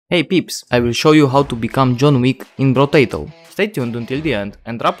Hey peeps, I will show you how to become Jhon Wick in Brotato. Stay tuned until the end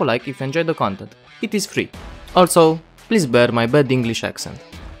and drop a like if you enjoyed the content. It is free. Also, please bear my bad English accent.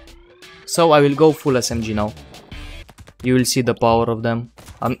 So I will go full SMG now. You will see the power of them.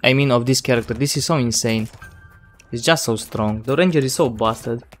 I mean of this character. This is so insane. It's just so strong. The ranger is so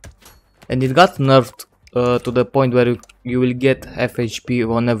busted. And it got nerfed to the point where you will get FHP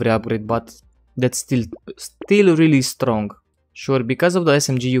on every upgrade, but that's still really strong. Sure, because of the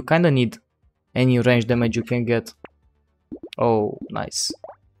SMG you kinda need any range damage you can get. Oh, nice.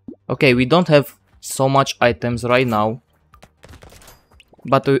 Okay, we don't have so much items right now,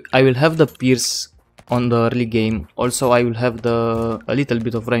 but I will have the pierce on the early game. Also, I will have a little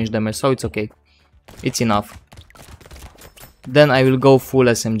bit of range damage, so it's okay. It's enough. Then I will go full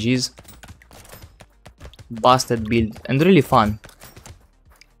SMGs. Busted build and really fun.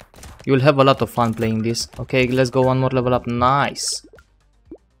 You will have a lot of fun playing this. Okay, let's go one more level up. Nice.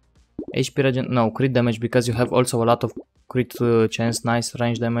 HP regen, no, crit damage because you have also a lot of crit chance. Nice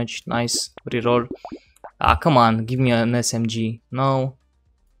range damage. Nice reroll. Ah, come on, give me an SMG. No.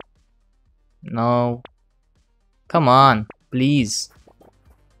 No. Come on, please.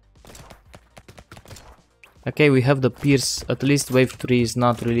 Okay, we have the pierce. At least wave 3 is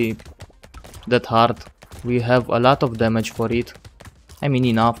not really that hard. We have a lot of damage for it. I mean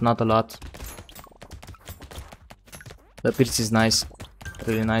enough, not a lot. The pierce is nice.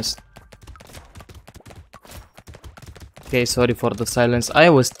 Really nice. Okay, sorry for the silence.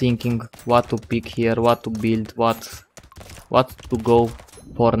 I was thinking what to pick here, what to build, what to go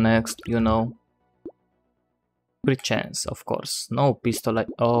for next, you know. Crit chance, of course. No pistol.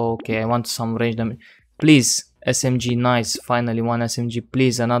 Oh, okay, I want some range damage. Please, SMG, nice. Finally, one SMG.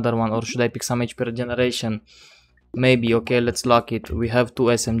 Please, another one. Or should I pick some HP regeneration? Maybe. Okay, let's lock it. We have 2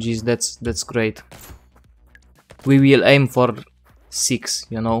 SMGs. That's great. We will aim for 6,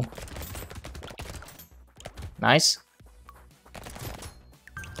 you know. Nice.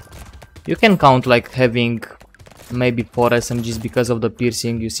 You can count like having maybe 4 SMGs because of the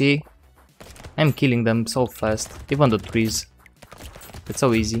piercing, you see? I'm killing them so fast. Even the trees. It's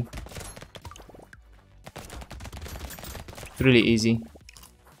so easy. Really easy.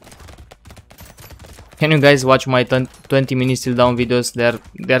 Can you guys watch my 20 minutes till down videos?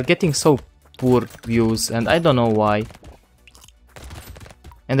 They are getting so poor views and I don't know why.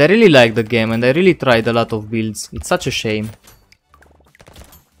 And I really like the game and I really tried a lot of builds. It's such a shame.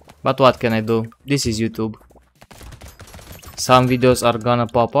 But what can I do? This is YouTube. Some videos are gonna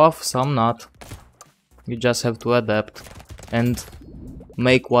pop off, some not. You just have to adapt and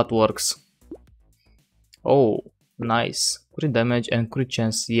make what works. Oh, nice. Crit damage and crit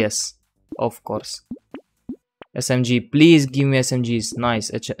chance, yes, of course. SMG, please give me SMGs.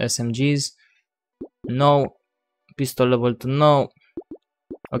 Nice, SMGs. No. Pistol level 2, no.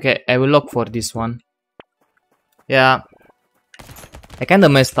 Okay, I will look for this one. Yeah. I kinda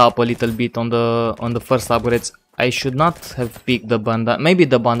messed up a little bit on the first upgrades. I should not have picked the bandana. Maybe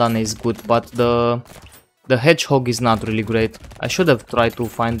the bandana is good, but the hedgehog is not really great. I should have tried to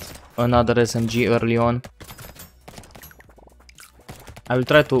find another SMG early on. I will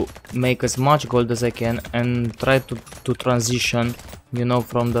try to make as much gold as I can and try to transition, you know,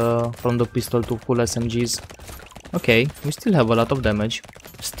 from the pistol to full SMGs. Okay, we still have a lot of damage.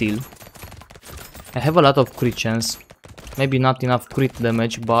 Still. I have a lot of crit chance. Maybe not enough crit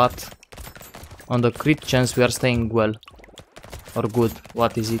damage, but on the crit chance we are staying well. Or good.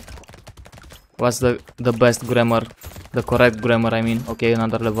 What is it? What's the best grammar? The correct grammar, I mean. Okay,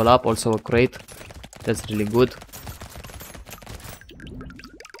 another level up. Also a crate. That's really good.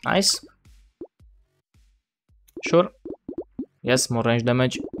 Nice. Sure. Yes, more range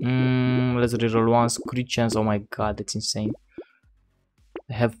damage. Let's reroll once. Crit chance. Oh my god, that's insane.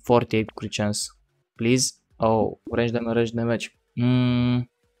 I have 48 crit chance. Please. Oh, range damage.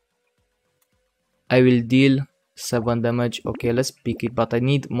 I will deal 7 damage. Okay, let's pick it. But I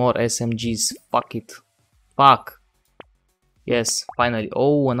need more SMGs. Fuck it. Fuck. Yes, finally.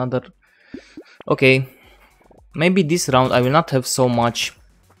 Oh, another. Okay. Maybe this round I will not have so much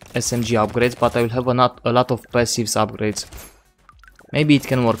SMG upgrades, but I will have a lot of passives upgrades. Maybe it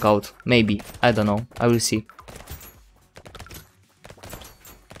can work out. Maybe. I don't know. I will see.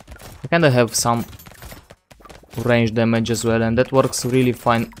 I kinda have some range damage as well, and that works really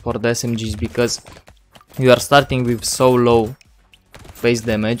fine for the SMGs because you are starting with so low base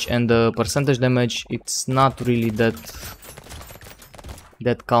damage and the percentage damage it's not really that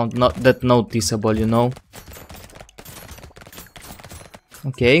not that noticeable, you know.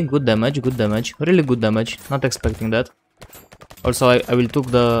 Okay, good damage, really good damage. Not expecting that. Also, I will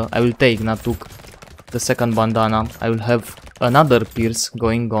take the second bandana. I will have another pierce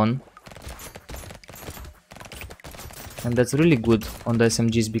going on. And that's really good on the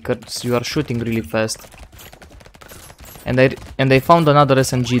SMGs because you are shooting really fast. And I found another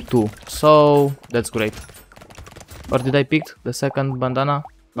SMG too, so that's great. Or did I pick the second bandana?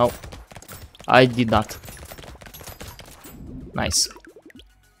 No, I did not. Nice.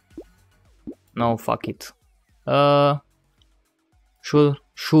 No, fuck it. Sure,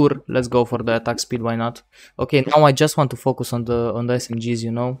 let's go for the attack speed, why not? Okay, now I just want to focus on the SMGs,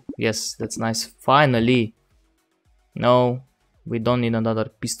 you know? Yes, that's nice. Finally. No, we don't need another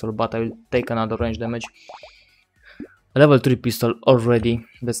pistol, but I will take another range damage. Level 3 pistol already,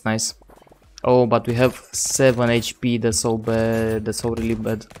 that's nice. Oh, but we have 7 HP, that's so bad, that's so really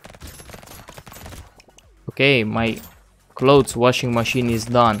bad. Okay, my clothes washing machine is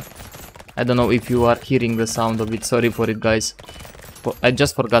done. I don't know if you are hearing the sound of it, sorry for it guys. I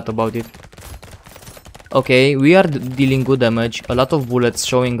just forgot about it. Okay, we are dealing good damage, a lot of bullets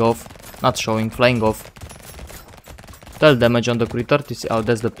showing off, not showing, flying off. 12 damage on the critter, oh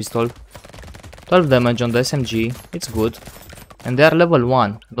that's the pistol. 12 damage on the SMG, it's good. And they are level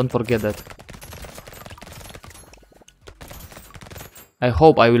 1, don't forget that. I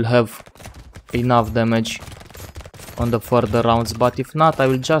hope I will have enough damage on the further rounds, but if not I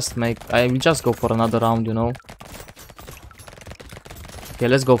will just go for another round, you know. Okay,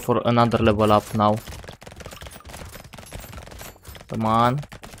 let's go for another level up now. Come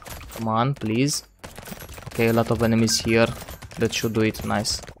on, please. Okay, a lot of enemies here. That should do it,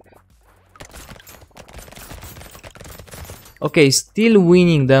 nice. Okay, still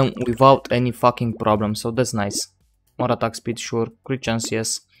winning them without any fucking problem, so that's nice. More attack speed, sure. Crit chance,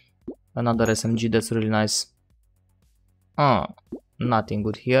 yes. Another SMG, that's really nice. Nothing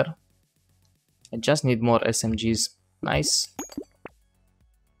good here. I just need more SMGs. Nice.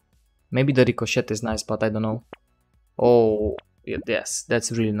 Maybe the ricochet is nice, but I don't know. Oh, yes,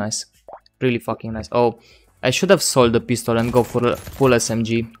 that's really nice. Really fucking nice. Oh, I should have sold the pistol and go for a full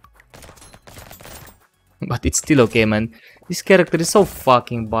SMG. But it's still okay, man. This character is so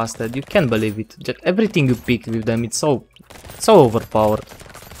fucking busted. You can't believe it. Just everything you pick with them, it's so overpowered.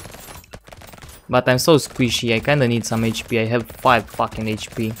 But I'm so squishy. I kinda need some HP. I have 5 fucking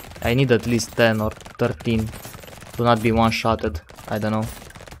HP. I need at least 10 or 13 to not be one-shotted. I don't know.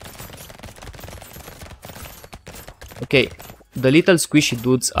 Okay, the little squishy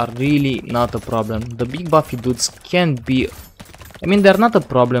dudes are really not a problem. The big buffy dudes can be... I mean, they're not a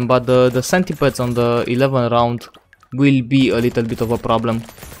problem, but the centipedes on the 11th round will be a little bit of a problem.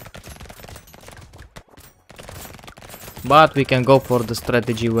 But we can go for the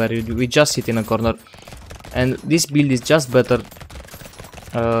strategy where we just sit in a corner. And this build is just better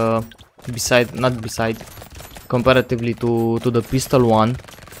comparatively to the pistol one.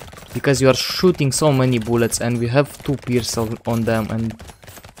 Because you are shooting so many bullets and we have 2 pierce on them, and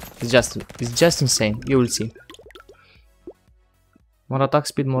it's just insane. You will see. More attack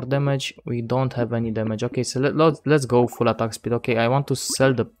speed, more damage. We don't have any damage. Okay, so let's go full attack speed. Okay, I want to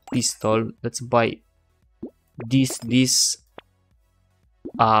sell the pistol. Let's buy this.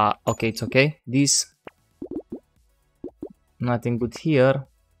 Okay, it's okay. This. Nothing good here.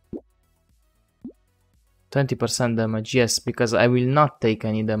 20% damage, yes, because I will not take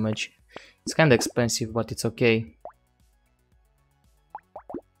any damage. It's kind of expensive, but it's okay.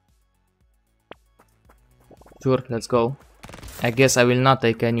 Sure, let's go. I guess I will not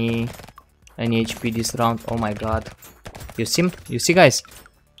take any HP this round. Oh my god. You see guys?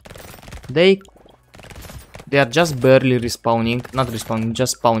 They are just barely respawning, not respawning,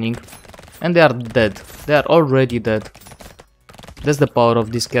 just spawning. And they are dead. They are already dead. That's the power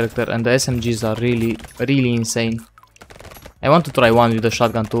of this character, and the SMGs are really insane. I want to try one with the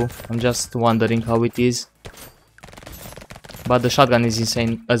shotgun too. I'm just wondering how it is. But the shotgun is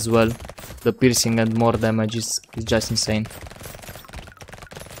insane as well. The piercing and more damage is just insane.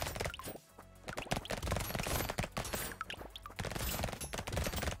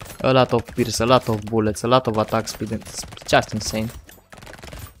 A lot of pierce, a lot of bullets, a lot of attack speed. It's just insane.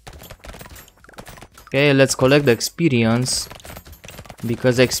 Okay, let's collect the experience.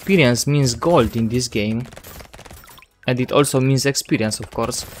 Because experience means gold in this game. And it also means experience, of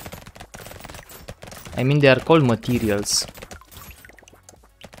course. I mean, they are called materials.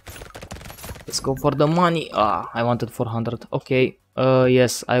 Let's go for the money. I wanted 400. Okay.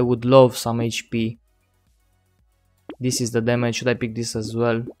 Yes, I would love some HP. This is the damage. Should I pick this as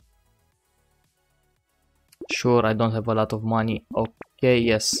well? Sure, I don't have a lot of money. Okay,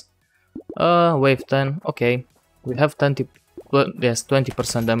 yes. Wave 10. Okay. We have 20... Yes,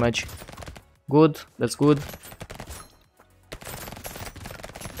 20% damage. Good, that's good.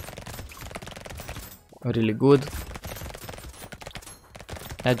 Really good.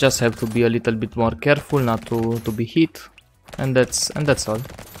 I just have to be a little bit more careful not to be hit, and that's all.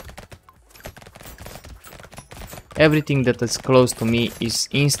 Everything that is close to me is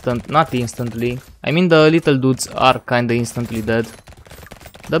instant, not instantly. I mean, the little dudes are kinda instantly dead.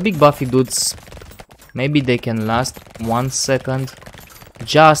 The big buffy dudes, maybe they can last 1 second.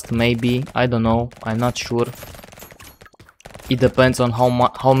 Just maybe, I don't know, I'm not sure. It depends on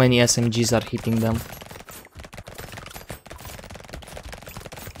how many SMGs are hitting them.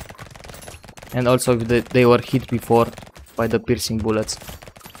 And also if they were hit before by the piercing bullets.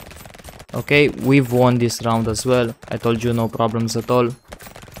 Okay, we've won this round as well. I told you, no problems at all.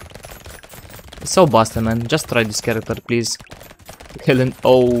 It's so busted, man. Just try this character, please. Helen,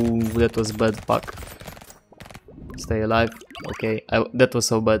 oh, that was bad, fuck. Stay alive. Okay, that was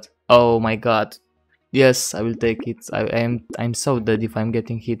so bad. Oh my god. Yes, I will take it. I'm so dead if I'm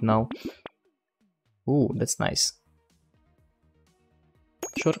getting hit now. Ooh, that's nice.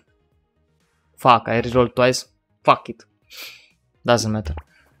 Sure. Fuck, I rerolled twice. Fuck it. Doesn't matter.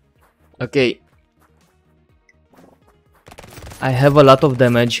 Okay. I have a lot of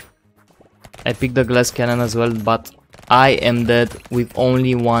damage. I picked the glass cannon as well, but I am dead with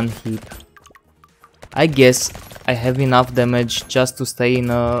only 1 hit. I guess I have enough damage just to stay in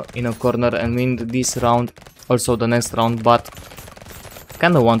a corner and win this round, also the next round, but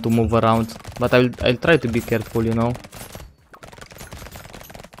kinda want to move around. But I'll try to be careful, you know.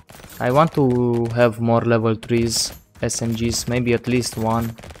 I want to have more level 3s, SMGs, maybe at least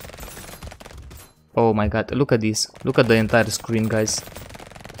 1. Oh my god, look at this. Look at the entire screen, guys.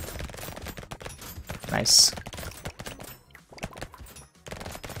 Nice.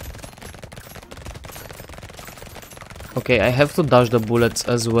 Okay, I have to dodge the bullets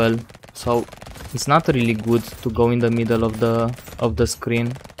as well, so it's not really good to go in the middle of the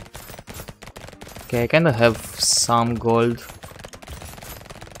screen. Okay, I kinda have some gold.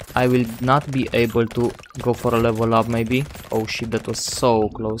 I will not be able to go for a level up, maybe. Oh shit, that was so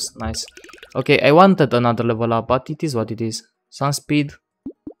close. Nice. Okay, I wanted another level up, but it is what it is. Some speed.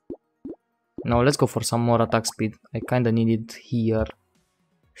 No, let's go for some more attack speed. I kinda need it here.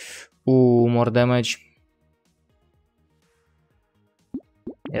 Ooh, more damage.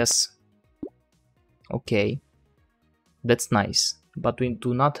 Yes. Okay. That's nice. But we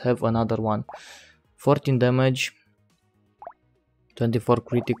do not have another one. 14 damage. 24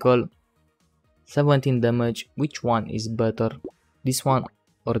 critical. 17 damage. Which one is better? This one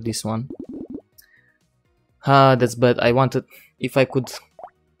or this one? Ah, that's bad. I wanted... If I could...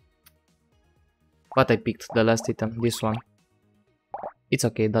 But I picked the last item. This one. It's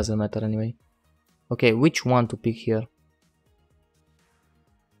okay. It doesn't matter anyway. Okay, which one to pick here?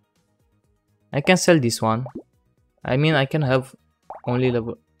 I can sell this one. I mean, I can have only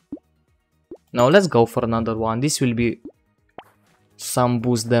level... No, let's go for another one. This will be some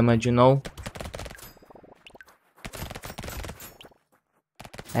boost damage, you know.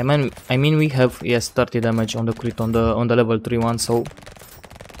 I mean, we have, yes, 30 damage on the crit on the level 3 one, so...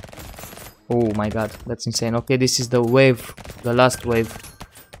 Oh my god, that's insane. Okay, this is the wave, the last wave.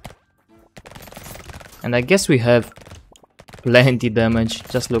 And I guess we have plenty damage.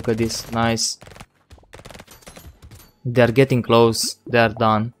 Just look at this. Nice. They are getting close. They are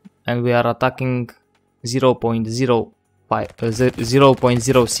done. And we are attacking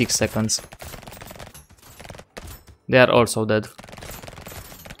 0.06 seconds. They are also dead.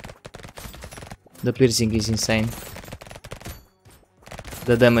 The piercing is insane.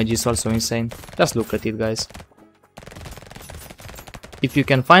 The damage is also insane. Just look at it, guys. If you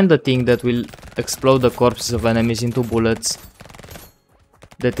can find the thing that will explode the corpses of enemies into bullets,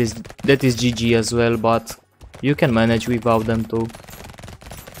 that is GG as well, but you can manage without them too.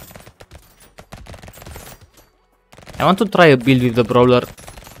 I want to try a build with the brawler,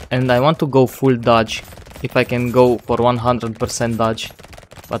 and I want to go full dodge. If I can go for 100% dodge,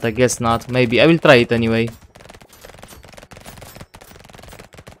 but I guess not. Maybe I will try it anyway.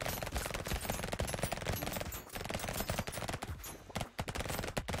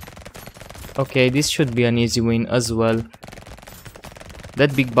 Okay, this should be an easy win as well.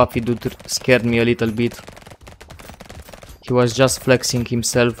 That big buffy dude scared me a little bit. He was just flexing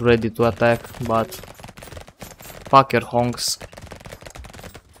himself, ready to attack, but fuck your honks.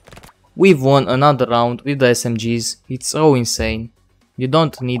 We've won another round with the SMGs. It's so insane. You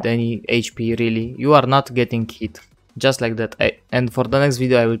don't need any HP really. You are not getting hit. Just like that. And for the next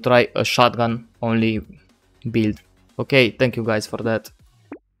video I will try a shotgun only build. Okay, thank you guys for that.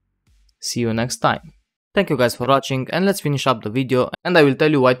 See you next time. Thank you guys for watching, and let's finish up the video and I will tell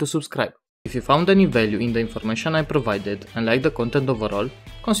you why to subscribe. If you found any value in the information I provided and like the content overall,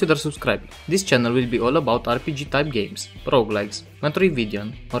 consider subscribing. This channel will be all about RPG type games, roguelikes,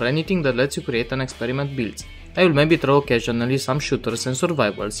 Metroidvania, or anything that lets you create and experiment builds. I will maybe throw occasionally some shooters and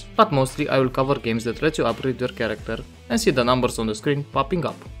survivals, but mostly I will cover games that let you upgrade your character and see the numbers on the screen popping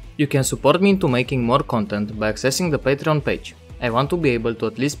up. You can support me into making more content by accessing the Patreon page. I want to be able to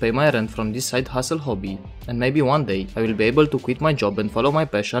at least pay my rent from this side hustle hobby, and maybe one day I will be able to quit my job and follow my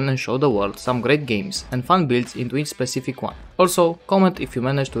passion and show the world some great games and fun builds into each specific one. Also, comment if you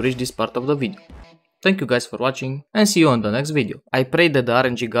managed to reach this part of the video. Thank you guys for watching and see you on the next video. I pray that the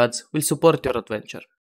RNG gods will support your adventure.